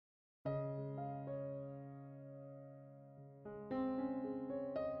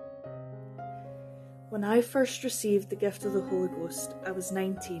When I first received the gift of the Holy Ghost, I was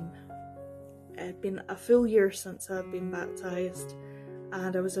 19. It had been a full year since I had been baptised,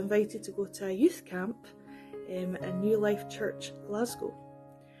 and I was invited to go to a youth camp in New Life Church, Glasgow.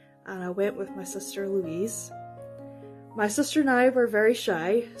 And I went with my sister Louise. My sister and I were very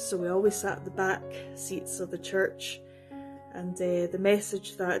shy, so we always sat at the back seats of the church, and the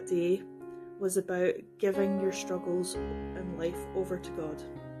message that day was about giving your struggles in life over to God.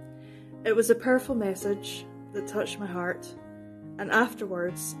 It was a powerful message that touched my heart, and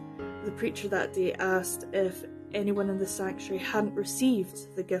afterwards the preacher that day asked if anyone in the sanctuary hadn't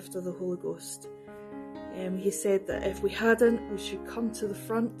received the gift of the Holy Ghost. He said that if we hadn't, we should come to the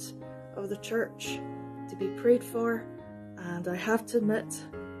front of the church to be prayed for, and I have to admit,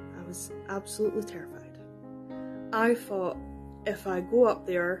 I was absolutely terrified. I thought, if I go up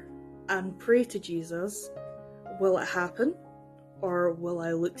there and pray to Jesus, will it happen? Or will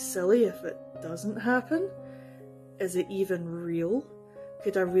I look silly if it doesn't happen? Is it even real?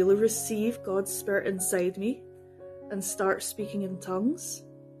 Could I really receive God's Spirit inside me and start speaking in tongues?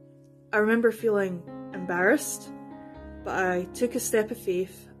 I remember feeling embarrassed, but I took a step of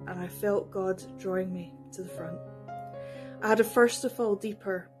faith and I felt God drawing me to the front. I had a thirst to fall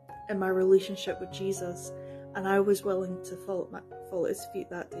deeper in my relationship with Jesus, and I was willing to fall at his feet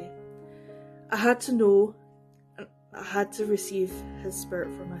that day. I had to know, and I had to receive his Spirit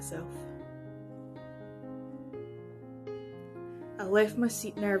for myself. I left my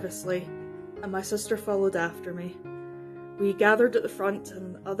seat nervously, and my sister followed after me. We gathered at the front,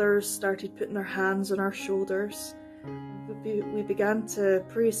 and others started putting their hands on our shoulders. We began to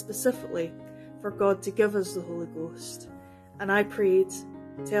pray specifically for God to give us the Holy Ghost. And I prayed,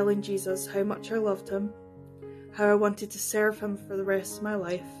 telling Jesus how much I loved him, how I wanted to serve him for the rest of my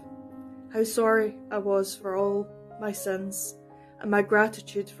life, how sorry I was for all my sins, and my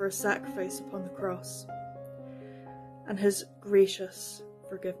gratitude for his sacrifice upon the cross, and his gracious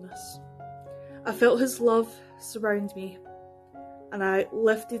forgiveness. I felt his love surround me, and I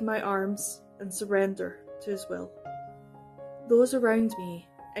lifted my arms in surrender to his will. Those around me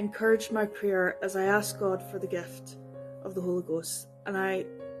encouraged my prayer as I asked God for the gift of the Holy Ghost, and I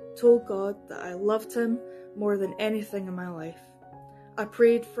told God that I loved him more than anything in my life. I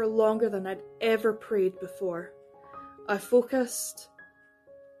prayed for longer than I'd ever prayed before. I focused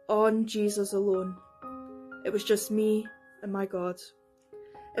on Jesus alone. It was just me and my God.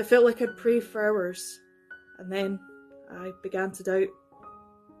 It felt like I'd prayed for hours, and then I began to doubt.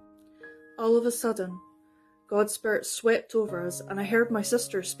 All of a sudden, God's Spirit swept over us, and I heard my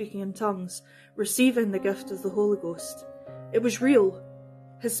sister speaking in tongues, receiving the gift of the Holy Ghost. It was real.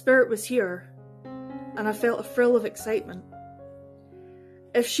 His Spirit was here, and I felt a thrill of excitement.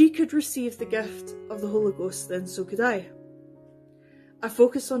 If she could receive the gift of the Holy Ghost, then so could I. I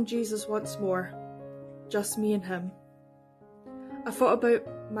focused on Jesus once more, just me and him. I thought about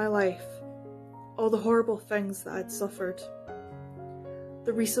my life, all the horrible things that I'd suffered,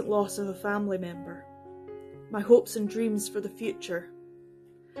 the recent loss of a family member, my hopes and dreams for the future.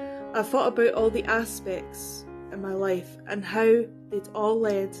 I thought about all the aspects in my life and how they'd all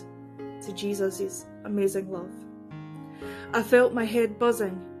led to Jesus' amazing love. I felt my head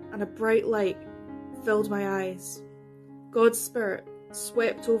buzzing and a bright light filled my eyes. God's Spirit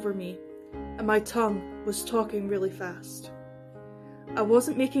swept over me and my tongue was talking really fast. I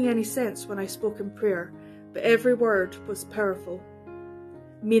wasn't making any sense when I spoke in prayer, but every word was powerful,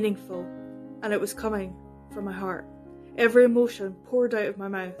 meaningful, and it was coming from my heart. Every emotion poured out of my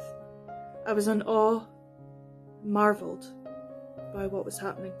mouth. I was in awe, marvelled by what was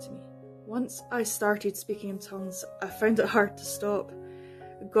happening to me. Once I started speaking in tongues, I found it hard to stop.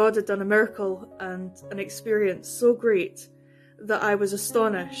 God had done a miracle and an experience so great that I was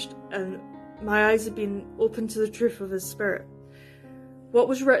astonished, and my eyes had been opened to the truth of his Spirit. What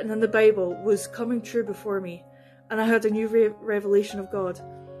was written in the Bible was coming true before me, and I had a new revelation of God.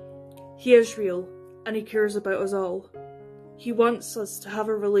 He is real, and he cares about us all. He wants us to have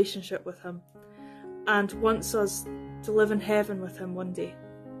a relationship with him, and wants us to live in heaven with him one day.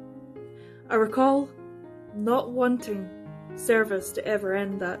 I recall not wanting service to ever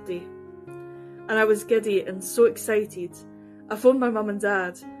end that day, and I was giddy and so excited. I phoned my mum and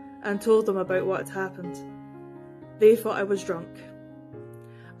dad and told them about what had happened. They thought I was drunk.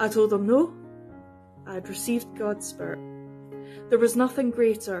 I told them no, I had received God's Spirit. There was nothing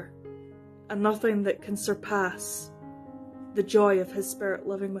greater and nothing that can surpass the joy of his Spirit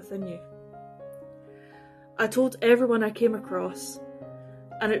living within you. I told everyone I came across,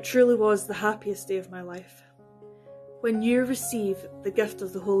 and it truly was the happiest day of my life. When you receive the gift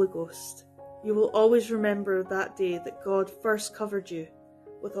of the Holy Ghost, you will always remember that day that God first covered you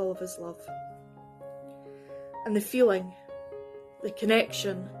with all of his love. and the feeling, the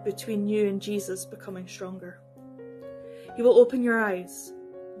connection between you and Jesus becoming stronger. He will open your eyes,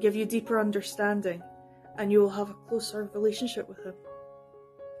 give you deeper understanding, and you will have a closer relationship with him.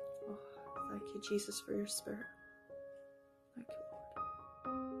 Oh, thank you, Jesus, for your Spirit.